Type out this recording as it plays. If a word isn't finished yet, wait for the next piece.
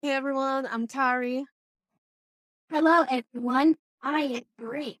Hey everyone, I'm Kari, Hello, everyone. I am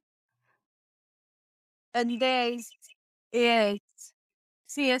great. and today is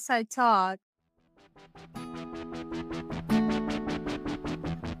CSI Talk.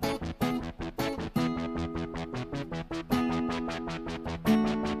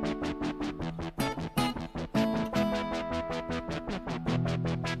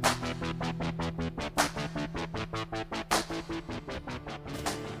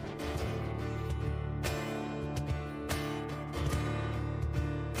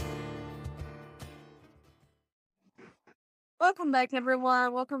 Welcome back,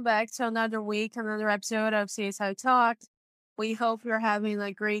 everyone. Welcome back to another week, another episode of CSI Talk. We hope you're having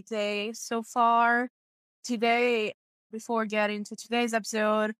a great day so far. Today, before getting to today's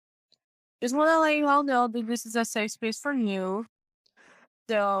episode, just want to let you all know that this is a safe space for you.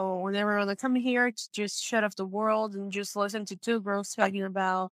 So, whenever you come here, just shut off the world and just listen to two girls talking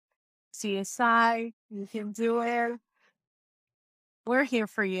about CSI. You can do it. We're here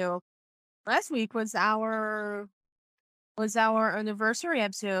for you. Last week was our anniversary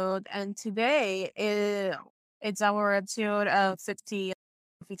episode, and today it's our episode of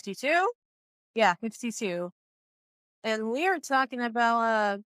 52. Yeah, 52, and we are talking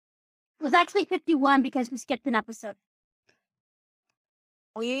about It was actually 51 because we skipped an episode.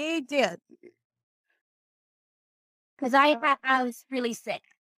 we did, Because I was really sick.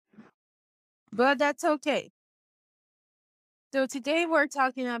 but that's okay. So today we're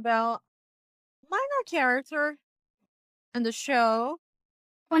talking about minor character in the show.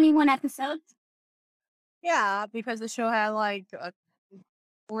 21 episodes. Yeah, because the show had like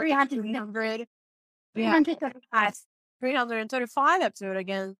 300, 300, 335. 335 episode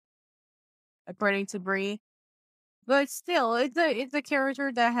again, according to Brie. But still, it's a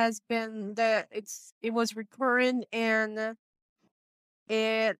character that has been that it was recurrent, and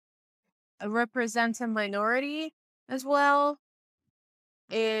it represents a minority as well.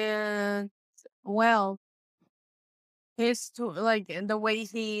 And well, like the way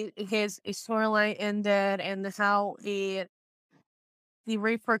his storyline ended, and how the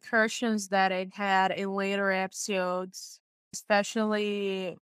repercussions that it had in later episodes,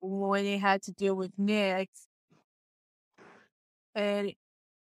 especially when it had to deal with Nick. And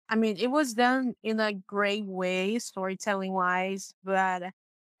I mean, it was done in a great way, storytelling wise, but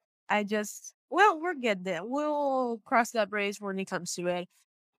we'll get there. We'll cross that bridge when it comes to it.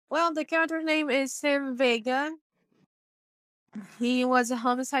 Well, the character name is Sam Vega. He was a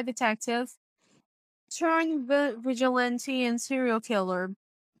homicide detective turned vigilante and serial killer,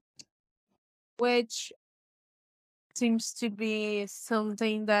 which seems to be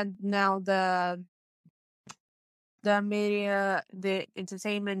something that now the media, the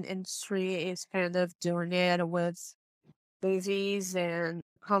entertainment industry is kind of doing it with movies and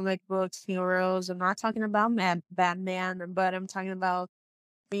comic books heroes. I'm not talking about Batman, but I'm talking about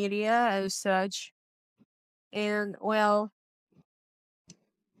media as such. And well,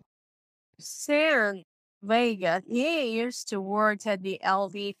 Sam Vega, he used to work at the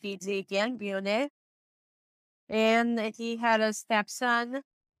LVPD gang unit, and he had a stepson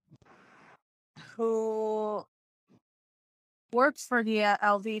who worked for the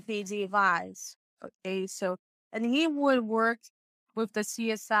LVPD Vice. Okay, so, and he would work with the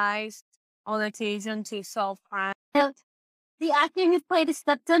CSIs on occasion to solve crime. The actor who played the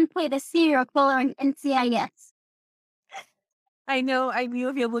stepson played a serial killer in NCIS. I knew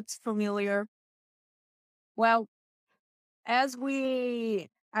he looked familiar. Well, as we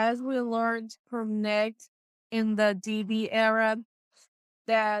learned from Nick in the DB era,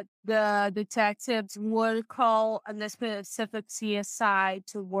 that the detectives would call a specific CSI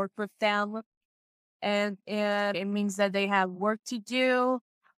to work with them, and it means that they have work to do,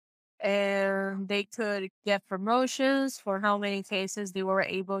 and they could get promotions for how many cases they were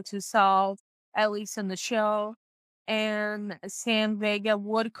able to solve, at least in the show. And Sam Vega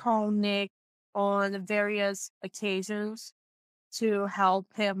would call Nick on various occasions to help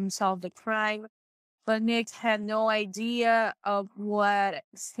him solve the crime. But Nick had no idea of what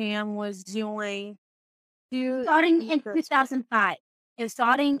Sam was doing. Starting in 2005. It was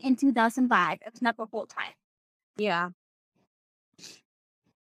starting in 2005. It was not the whole time. Yeah.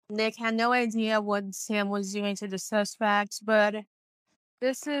 Nick had no idea what Sam was doing to the suspects, but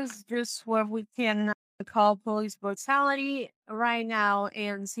this is just what we can call police brutality right now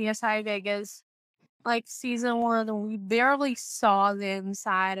in CSI Vegas. Like season 1, we barely saw the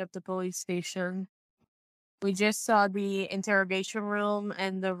inside of the police station. We just saw the interrogation room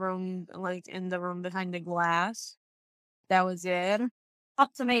and the room, like in the room behind the glass. That was it.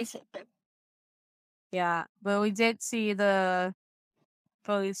 Observation. Yeah, but we did see the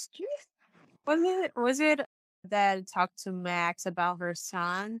police chief. Was it that talked to Max about her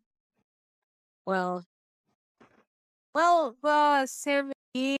son? Well, Sam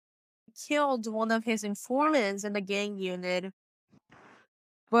he killed one of his informants in the gang unit,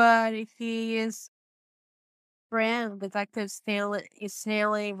 but his friend, Detective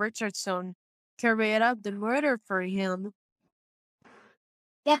Stanley Richardson, carried out the murder for him.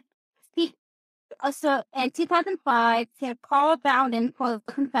 Yeah. So in 2005, he had called Bowden for a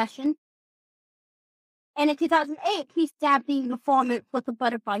confession. And in 2008, he stabbed the informant with a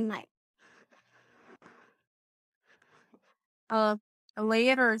butterfly knife.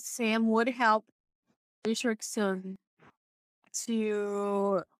 Later, Sam would help Richardson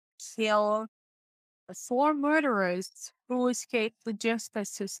to kill 4 murderers who escaped the justice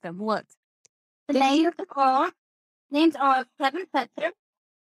system. Look, The names are Kevin Fetzer,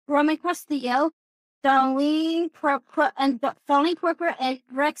 Roman Castillo, Darlene Crooker, and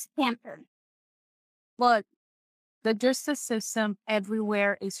Rex Hampton. look, the justice system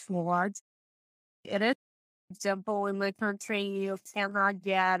everywhere is flawed. It is. For example, in my country, you cannot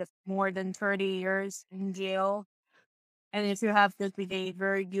get more than 30 years in jail. And if you have good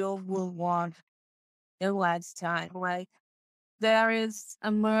behavior, you will want a less time. Like, there is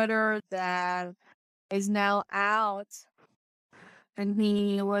a murder that is now out, and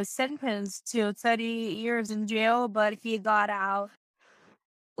he was sentenced to 30 years in jail, but he got out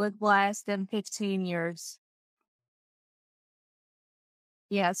with less than 15 years.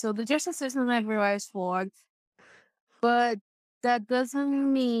 Yeah, so the justice system everywhere is flawed, but that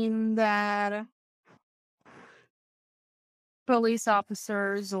doesn't mean that police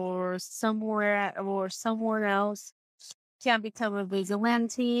officers or somewhere else can become a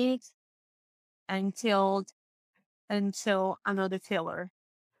vigilante until another killer.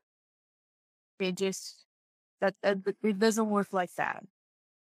 It just that it doesn't work like that.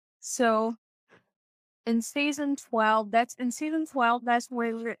 So in season 12, that's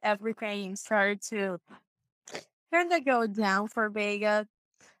where everything started to kind of go down for Vega,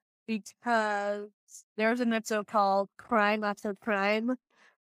 because there's an episode called Crime After Crime,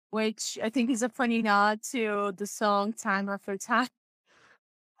 which I think is a funny nod to the song Time After Time.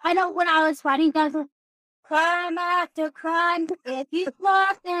 I know when I was writing down crime after crime, if you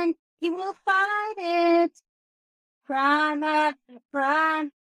lost, then you will find it. Crime after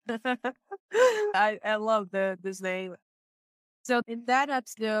crime. I love this name. So in that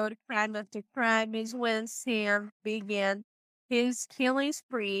episode, Crime After Crime is when Sam began his killing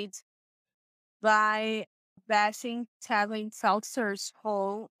spree by bashing Tevin Seltzer's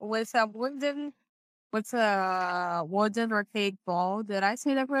home with a wooden arcade ball. Did I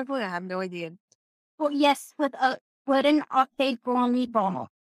say that correctly? I have no idea. Well, yes, with an arcade brownie ball.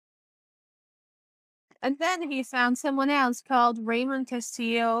 And then he found someone else called Raymond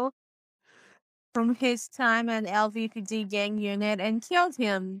Castillo from his time at LVPD gang unit and killed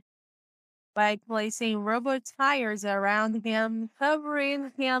him by placing rubber tires around him,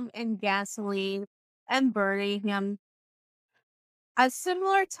 covering him in gasoline, and burning him. A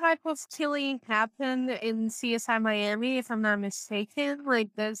similar type of killing happened in CSI Miami, if I'm not mistaken. Like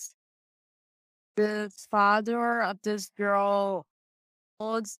the father of this girl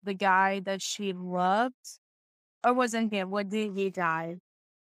was the guy that she loved. Or wasn't him? What did he die?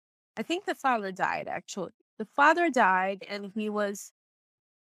 I think the father died, actually. The father died, and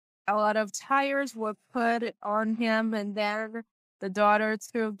a lot of tires were put on him, and then the daughter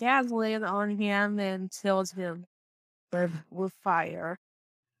threw gasoline on him and killed him with fire.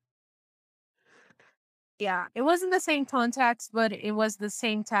 Yeah, it wasn't the same context, but it was the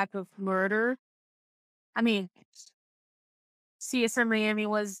same type of murder. I mean, CSI Miami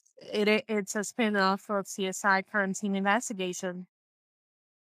it's a spin-off of CSI Crime Scene Investigation.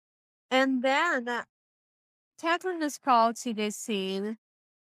 And then Catherine is called to this scene,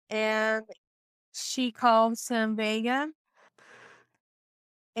 and she calls Sam Vega,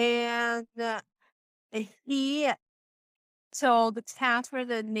 and he told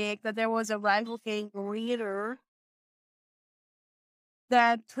Catherine and Nick that there was a rival gang leader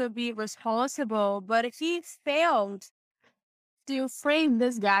that could be responsible, but he failed to frame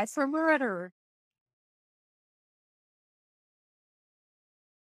this guy for murder.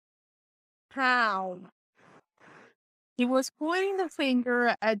 How? He was pointing the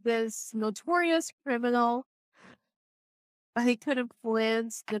finger at this notorious criminal, but he couldn't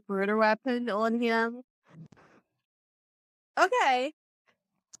plant the murder weapon on him. Okay.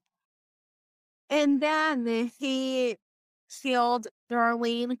 And then he killed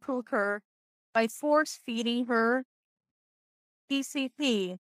Darlene Cooker by force feeding her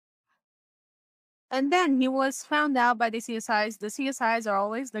PCP. And then he was found out by the CSIs. The CSIs are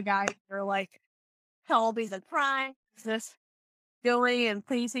always the guys that are like solving the crime, just going and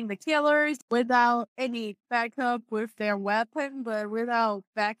placing the killers without any backup with their weapon, but without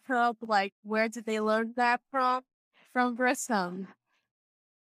backup, like where did they learn that from? From Grissom.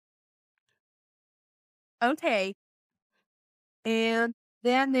 Okay. And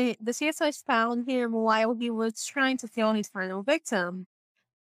then the CSIs found him while he was trying to kill his final victim,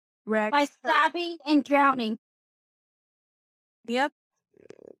 by Rex. stabbing and drowning. Yep.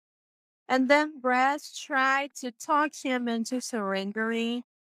 And then Brad tried to talk him into surrendering.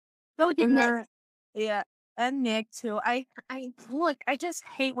 So did Nick. Yeah, and Nick too. I look. I just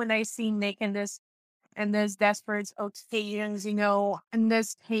hate when I see Nick in this desperate occasions, you know, in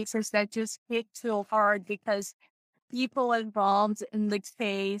this cases that just hit too hard because people involved in the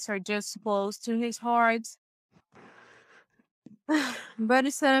case are just close to his heart. But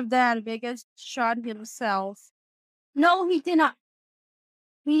instead of that, Vega shot himself. No, he did not.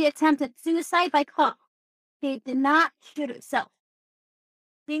 He attempted suicide by cop. He did not shoot himself.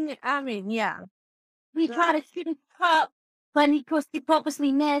 I mean, yeah. He tried to shoot a cop, but he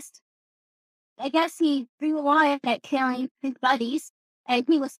purposely missed. I guess he threw a wire at killing his buddies, and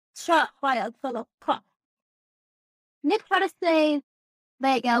he was shot by a fellow cop. Nick tried to save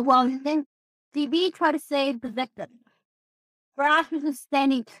Vega, while then DB tried to save the victim. Brash was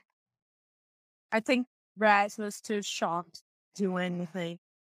standing. I think Brad was too shocked to do anything.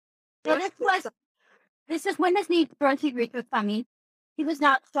 So this is when Disney first agreed with Funny. He was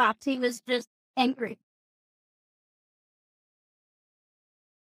not shocked, he was just angry.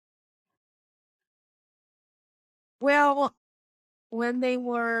 Well, when they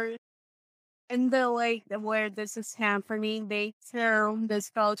were in the lake where this is happening, they found the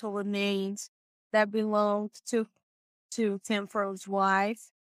skeletal remains that belonged to Tim Fro's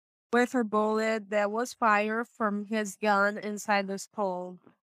wife with her bullet that was fired from his gun inside the skull.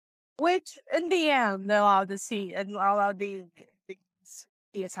 Which, in the end, allowed the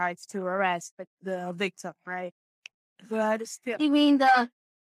CSIs to arrest the victim, right? But still, You mean the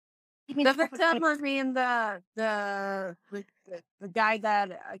the victim, I mean the guy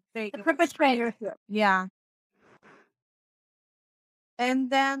that I think the perpetrator. yeah. And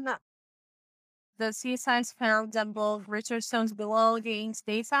then the CSIs found them both Richardson's belongings.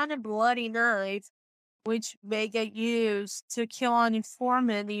 They found a bloody knife, which Vega used to kill an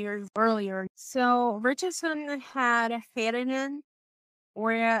informant years earlier. So Richardson had hidden in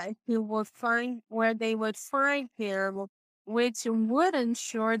where they would find him, which would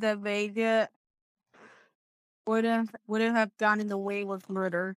ensure that Vega wouldn't have gotten away with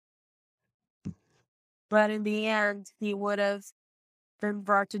murder. But in the end, he would have been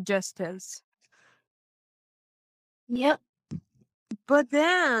brought to justice. Yep. But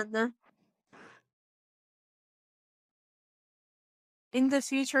then, in the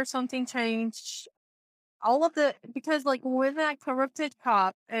future, something changed. Because like when a corrupted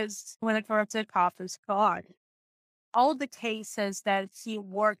cop is caught, all the cases that he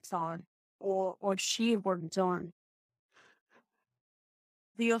worked on or she worked on,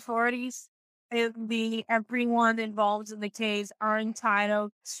 the authorities and everyone involved in the case are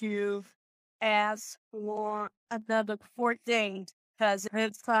entitled to ask for another court date because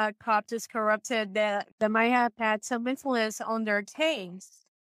if a cop is corrupted, that might have had some influence on their case.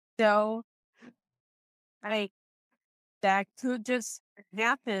 So, like, that could just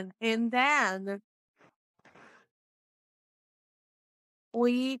happen. And then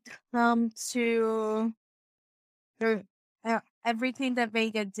we come to everything that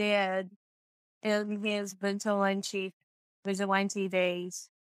Vega did in his vigilante days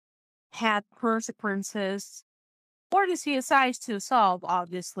had consequences for the CSIs to solve,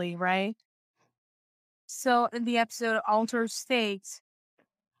 obviously, right? So in the episode Alter States,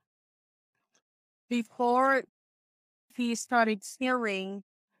 before he started hearing,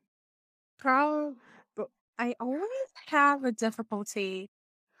 Carl, I always have a difficulty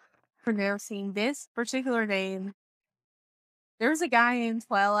pronouncing this particular name. There's a guy in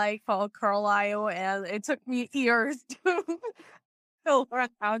Twilight called Carlisle, and it took me years to learn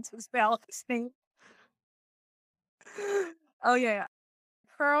how to spell his name. Oh yeah,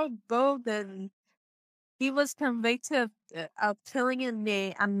 Carl Bowden. He was convicted of killing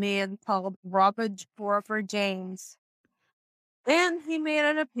a man called Robert James. And he made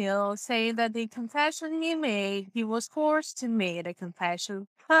an appeal saying that the confession he was forced to make a confession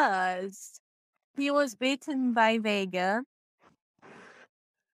because he was beaten by Vega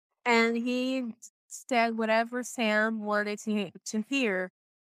and he said whatever Sam wanted to hear,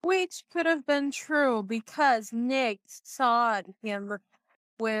 which could have been true because Nick saw him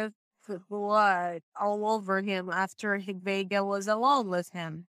with blood all over him after Vega was alone with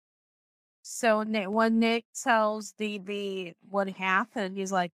him. So when Nick tells DB what happened,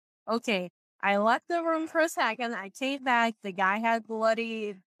 he's like, okay, I left the room for a second. I came back. The guy had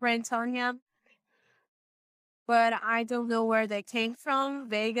bloody prints on him, but I don't know where they came from.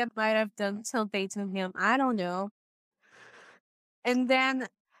 Vega might have done something to him. I don't know. And then,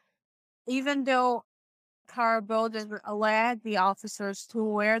 even though Carbo didn't alert the officers to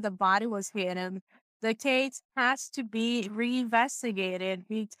where the body was hidden, the case has to be reinvestigated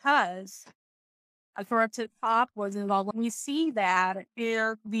because a corrupted cop was involved. We see that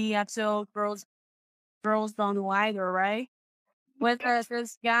in the episode Girls Gone Wider, right? When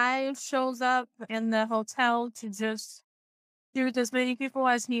this guy shows up in the hotel to just shoot as many people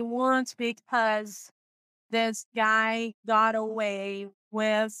as he wants because this guy got away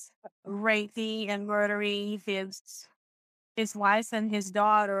with raping and murdering his wife and his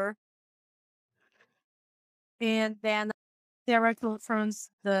daughter. And then Sarah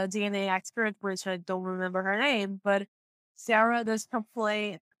confronts the DNA expert, which I don't remember her name, but Sarah does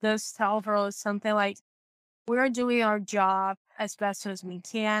tell her something like, we're doing our job as best as we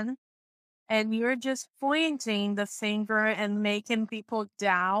can, and you're just pointing the finger and making people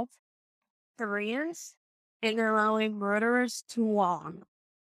doubt Koreans and allowing murderers to won.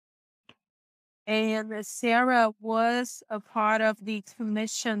 And Sarah was a part of the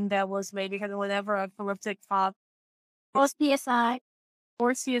commission that was made because whenever a corrupted cop Or CSI.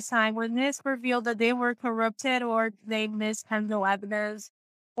 or CSI, when it's revealed that they were corrupted or they mishandled evidence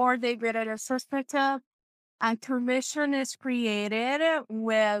or they get a suspect up, a commission is created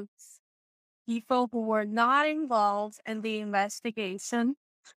with people who were not involved in the investigation.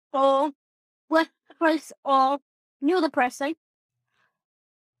 Or what was all new depressing.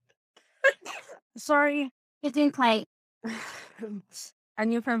 Sorry. It didn't play. A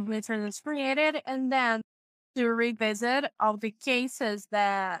new commission is created, and then to revisit all the cases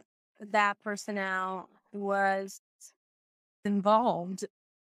that personnel was involved,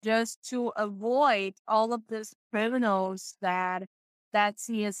 just to avoid all of these criminals that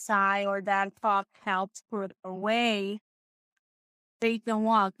CSI or that cop helped put away. They don't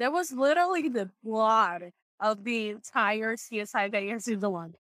walk. That was literally the plot of the entire CSI Vegas season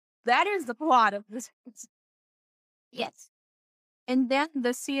 1. That is the plot of this. Yes. And then the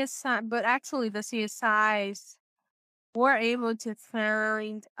CSI, but actually the CSIs were able to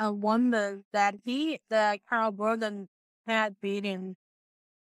find a woman that Carl Borden had beaten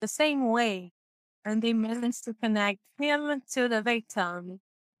the same way. And they managed to connect him to the victim.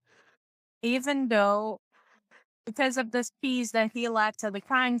 Even though, because of this piece that he left at the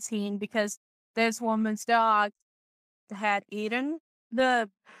crime scene, because this woman's dog had eaten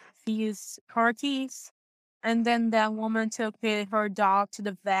these car keys. And then that woman took her dog to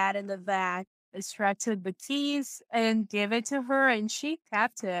the vet, and the vet extracted the keys and gave it to her, and she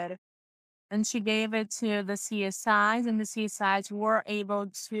kept it. And she gave it to the CSIs, and the CSIs were able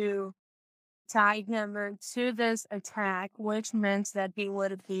to tie him to this attack, which meant that he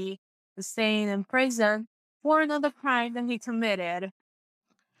would be staying in prison for another crime that he committed,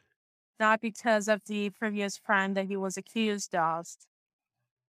 not because of the previous crime that he was accused of.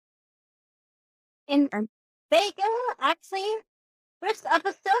 In Vega, actually, first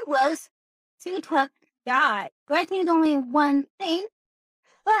episode was Two Tough Guy. Granted, only one thing,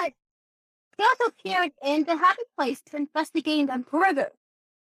 but he also appeared in The Happy Place to investigate the murder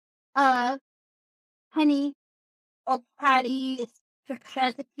of Penny or Patty,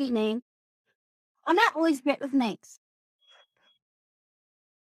 has a key name. I'm not always great with names.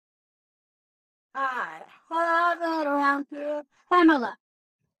 I have it around here. Pamela.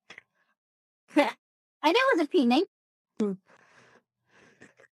 I know it was a P name.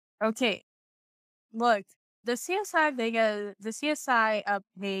 Okay, look, the CSI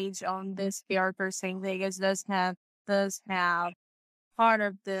page on this character saying Vegas does have part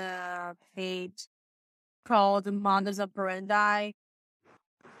of the page called Modus Operandi.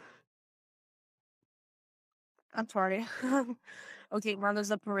 I'm sorry. Okay,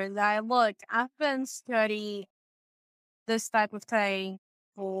 Modus Operandi. Look, I've been studying this type of thing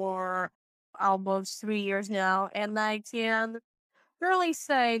for almost 3 years now, and I can really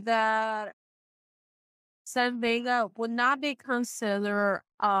say that San Vega would not be considered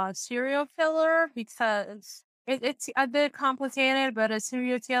a serial killer because it's a bit complicated, but a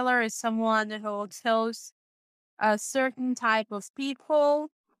serial killer is someone who kills a certain type of people.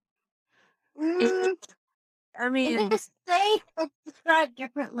 I mean, In this state, it's described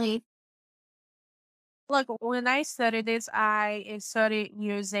differently. look, when I studied this, I studied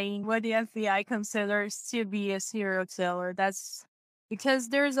using what the FBI considers to be a serial killer. That's because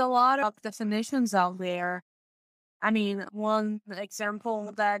there's a lot of definitions out there. I mean, one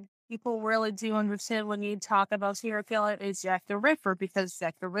example that people really do understand when you talk about serial killer is Jack the Ripper, because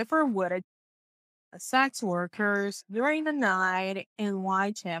Jack the Ripper would sex workers during the night in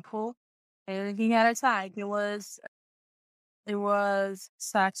Whitechapel, and he had a type. It was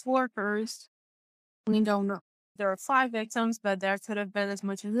sex workers. We don't know. There are 5 victims, but there could have been as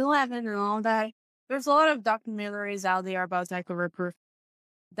much as 11 and all that. There's a lot of documentaries out there about Jack the Ripper.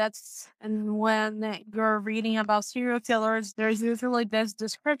 And when you're reading about serial killers, there's usually this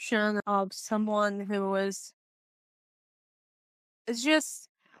description of someone who it's just,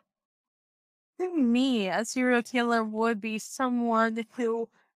 to me, a serial killer would be someone who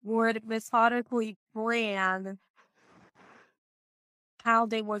would methodically plan how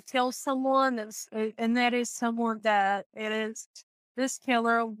they would kill someone, and that is someone that this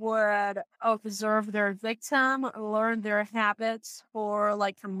killer would observe their victim, learn their habits for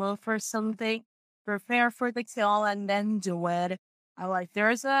like a month or something, prepare for the kill, and then do it.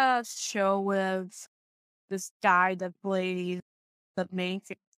 There's a show with this guy the main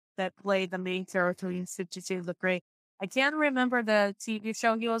that played the main character in 52 the Great. I can't remember the TV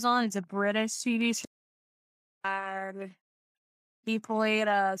show he was on. It's a British TV show. And he played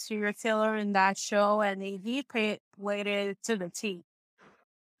a serial killer in that show, and played it to the T.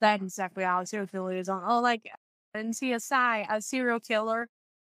 That's exactly how a serial killer is on. Oh, like in CSI, a serial killer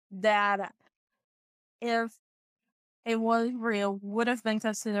that, if it was real, would have been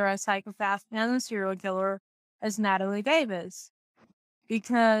considered a psychopath and a serial killer as Natalie Davis.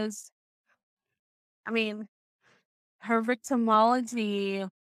 Because, I mean, her victimology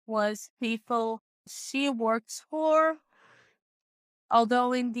was people she works for.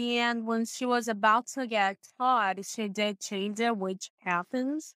 Although in the end, when she was about to get caught, she did change it, which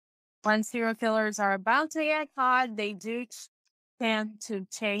happens. When serial killers are about to get caught, they do tend to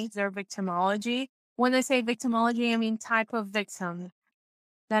change their victimology. When I say victimology, I mean type of victim.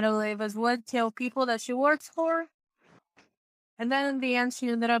 That Olivas would kill people that she works for. And then in the end, she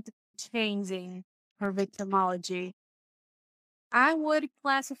ended up changing her victimology. I would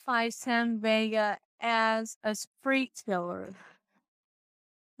classify Sam Vega as a spree killer.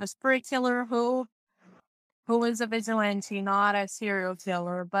 A spree killer who is a vigilante, not a serial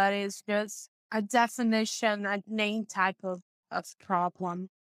killer, but is just a definition, a name type of problem.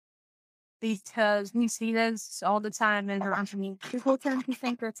 Because we see this all the time in our community. People tend to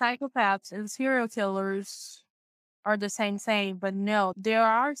think that psychopaths and serial killers are the same thing, but no, there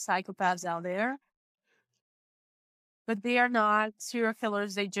are psychopaths out there, but they are not serial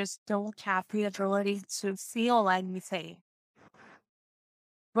killers. They just don't have the ability to feel anything.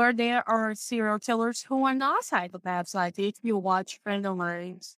 But there are serial killers who are not psychopaths. Like if you watch Friend of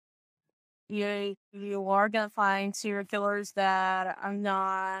Mine's, you are gonna find serial killers that are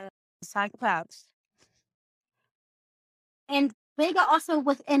not psychopaths. And Vega also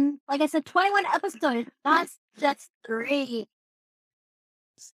was in, like I said, 21 episodes. That's just great.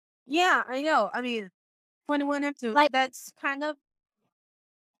 Yeah, I know. I mean, 21 episodes. Like, That's kind of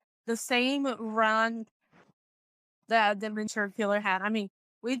the same run that the Ventura Killer had. I mean,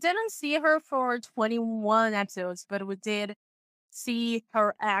 we didn't see her for 21 episodes, but we did see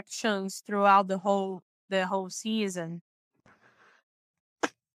her actions throughout the whole season.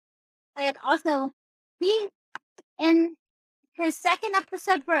 and also, he, in his second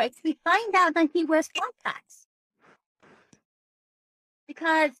episode, Brooks, we find out that he wears contacts.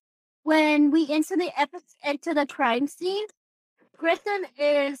 Because when we enter the crime scene, Kristen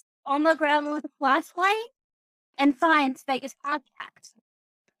is on the ground with a flashlight and finds Vega's contacts.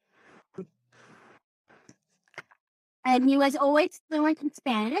 And he was always fluent in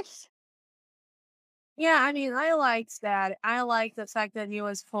Spanish. Yeah, I mean, I liked that. I like the fact that he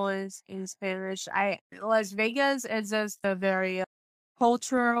was fluent in Spanish. Las Vegas is just a very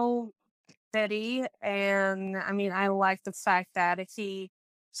cultural city, and I mean, I like the fact that he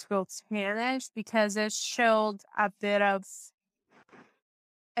spoke Spanish because it showed a bit of.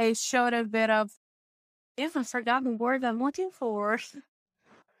 It showed a bit of. If I forgot the word I'm looking for.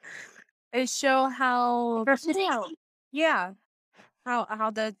 It showed how. Yeah,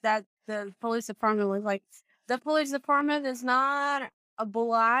 how the police department was like. The police department is not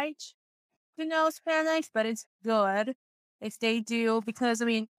obliged to know Spanish, but it's good if they do, because I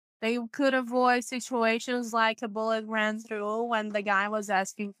mean they could avoid situations like a bullet ran through when the guy was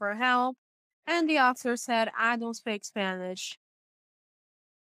asking for help and the officer said, "I don't speak Spanish."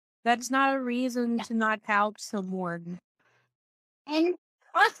 That's not a reason to not help someone. And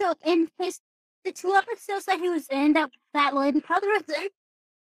also, in the 2 episodes that he was in, that Lady Brother was in,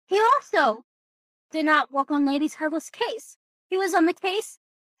 he also did not work on Lady Turtle's case. he was on the case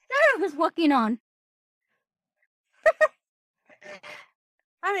Sarah was working on.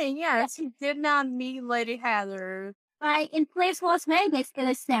 I mean, yes, he did not meet Lady Heather. In Place Las Vegas, it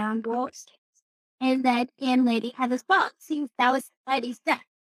was Sarah Gold's case. And then in Lady Heather's box, that was Lady's death.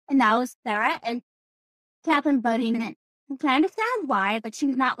 And that was Sarah and Catherine voting in it. I can understand why, but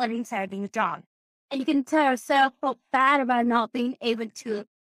she's not letting Sarah do the job. And you can tell Sarah felt bad about not being able to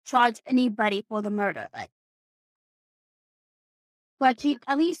charge anybody for the murder. But she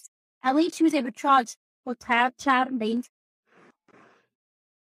at least she was able to charge for child and beings.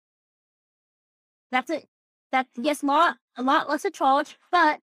 That's it. That's yes, a lot less a charge,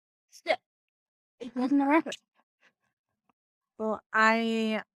 but still, it wasn't a record. Well,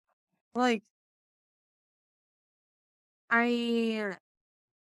 I I'm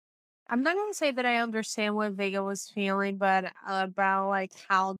not gonna say that I understand what Vega was feeling, but about like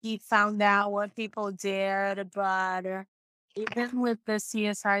how he found out what people did, but even with the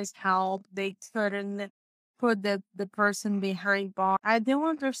CSI's help, they couldn't put the person behind bars. I don't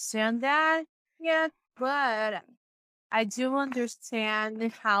understand that yet, but I do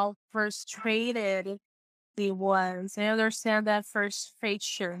understand how frustrated he was. I understand that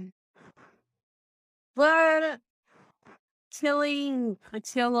frustration. But killing a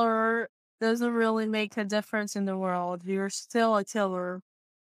killer doesn't really make a difference in the world. You're still a killer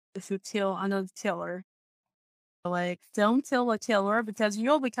if you kill another killer. Like, don't kill a killer because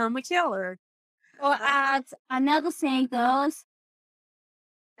you'll become a killer. Or as another saying goes,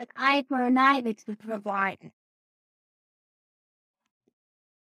 an eye for an eye makes the provide.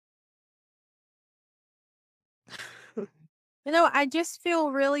 You know, I just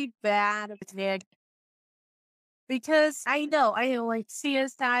feel really bad with Nick because I know, like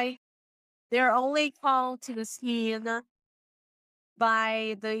CSI, they're only called to the scene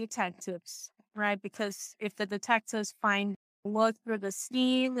by the detectives, right? Because if the detectives look through the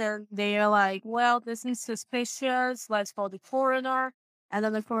scene and they're like, well, this is suspicious, let's call the coroner. And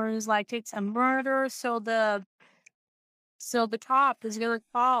then the coroner is like, it's a murder, so the cop is gonna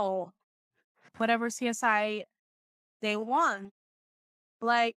call whatever CSI they want.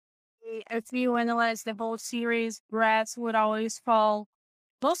 Like, if you analyze the whole series, Bratz would always call,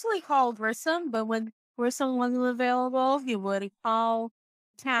 mostly call Grissom, but when Grissom wasn't available, he would call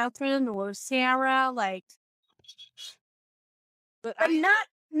Catherine or Sarah, like, but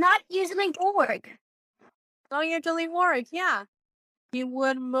not usually work. Not usually work, yeah. He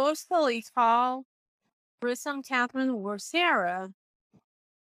would mostly call Grissom, Catherine, or Sarah.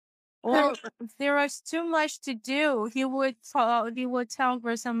 Or if there was too much to do, he would tell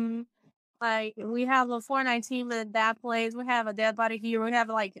Grissom, like, we have a 419 at that place, we have a dead body here, we have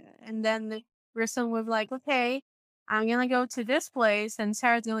like, and then Grissom would be like, okay, I'm gonna go to this place, and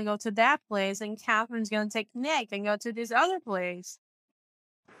Sarah's gonna go to that place, and Catherine's gonna take Nick and go to this other place.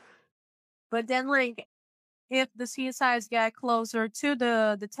 But then, like, if the CSIs get closer to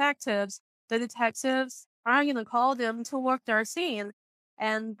the detectives are gonna call them to work their scene.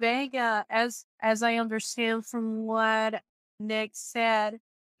 And Vega, as I understand from what Nick said,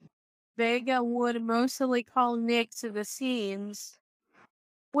 Vega would mostly call Nick to the scenes,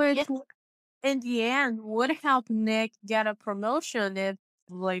 which in the end would help Nick get a promotion if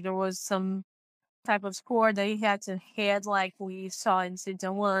like there was some type of score that he had to hit, like we saw in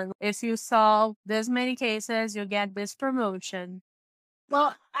season 1. If you solve this many cases, you get this promotion.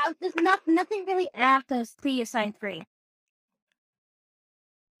 Well, there's nothing really after CSI 3.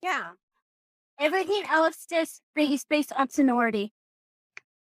 Yeah. Everything else just is based on seniority.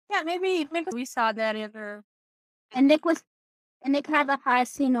 Yeah, maybe we saw that in her. And Nick had the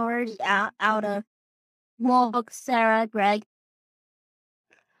highest seniority out of Wolf, Sarah, Greg.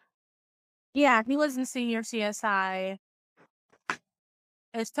 Yeah, he was in senior CSI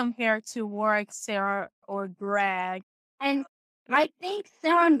as compared to Warwick, Sarah, or Greg. And I think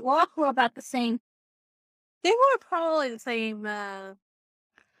Sarah and Wolf were about the same. They were probably the same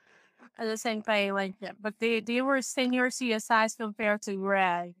pay, like, but they were senior CSIs compared to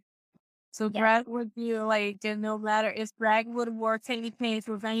Greg. So Greg would be like, no matter if Greg would work any case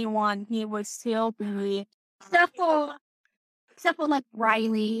with anyone, he would still be. Except for like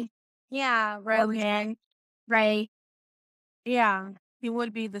Riley. Yeah, Riley. And Ray. Yeah, he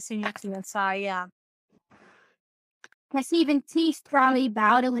would be the senior CSI, yeah. Because even teased Riley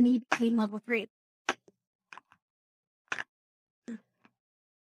about it when he became level 3.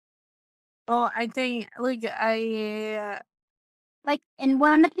 Oh, I think, like in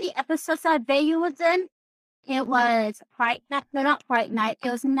one of the episodes that Vega was in, it was Fright Night. No, not Fright Night. It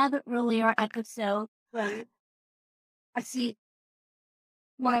was another earlier episode. Right. I see.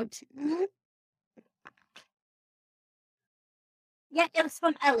 What? Yeah, it was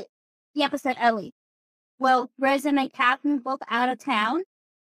from Ellie. The episode Ellie. Well, Risen and Catherine both out of town.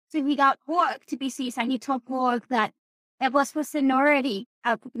 So we got Borg to be season. He told Borg that it was for seniority.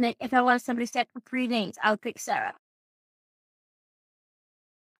 If I want somebody set for 3 names, I'll pick Sarah.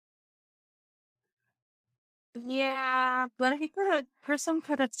 Yeah, but person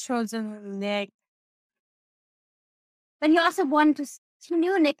could have chosen Nick. But he also wanted to, he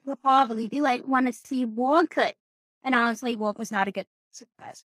knew Nick would probably do like want to see Borg could. And honestly, Borg was not a good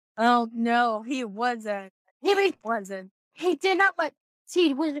success. Oh no, he wasn't. He Wasn't. He did not let,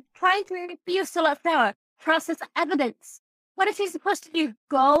 he was trying to refuse to let Sarah process evidence. What is he supposed to do?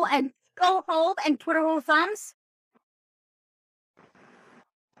 Go home and twiddle her thumbs?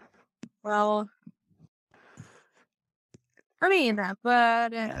 Well, I mean,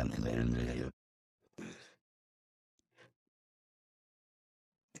 but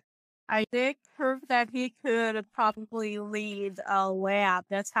I did prove that he could probably lead a lab.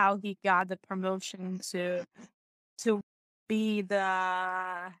 That's how he got the promotion to be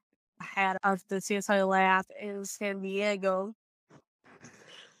the head of the CSI lab in San Diego.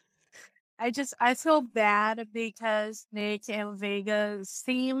 I feel bad because Nick and Vega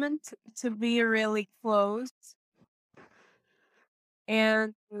seemed to be really close.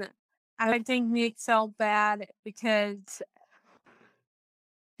 And I think Nick felt bad because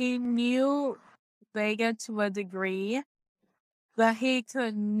he knew Vega to a degree, but he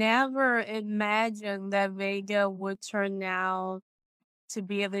could never imagine that Vega would turn out to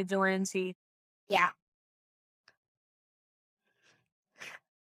be a vigilante. Yeah.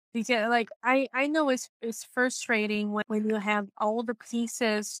 Because like I know it's frustrating when you have all the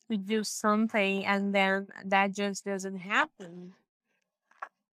pieces to do something and then that just doesn't happen.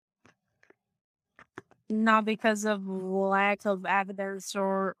 Not because of lack of evidence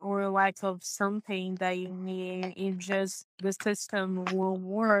or lack of something that you need. It just the system will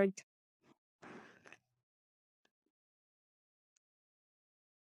work.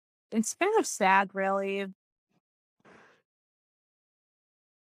 It's kind of sad, really.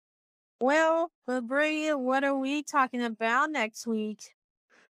 Well, Brie, what are we talking about next week?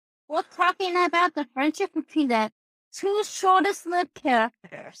 We're talking about the friendship between the 2 shortest-lived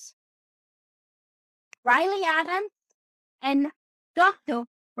characters, Riley Adams and Dr.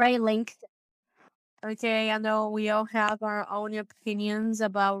 Ray Langston. Okay, I know we all have our own opinions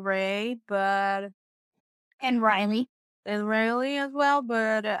about Ray, but And Riley. and Riley as well,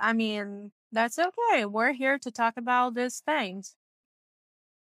 but I mean, that's okay. We're here to talk about these things.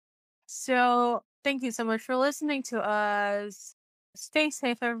 So, thank you so much for listening to us. Stay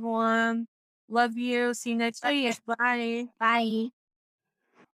safe, everyone. Love you. See you next week. Bye. Bye.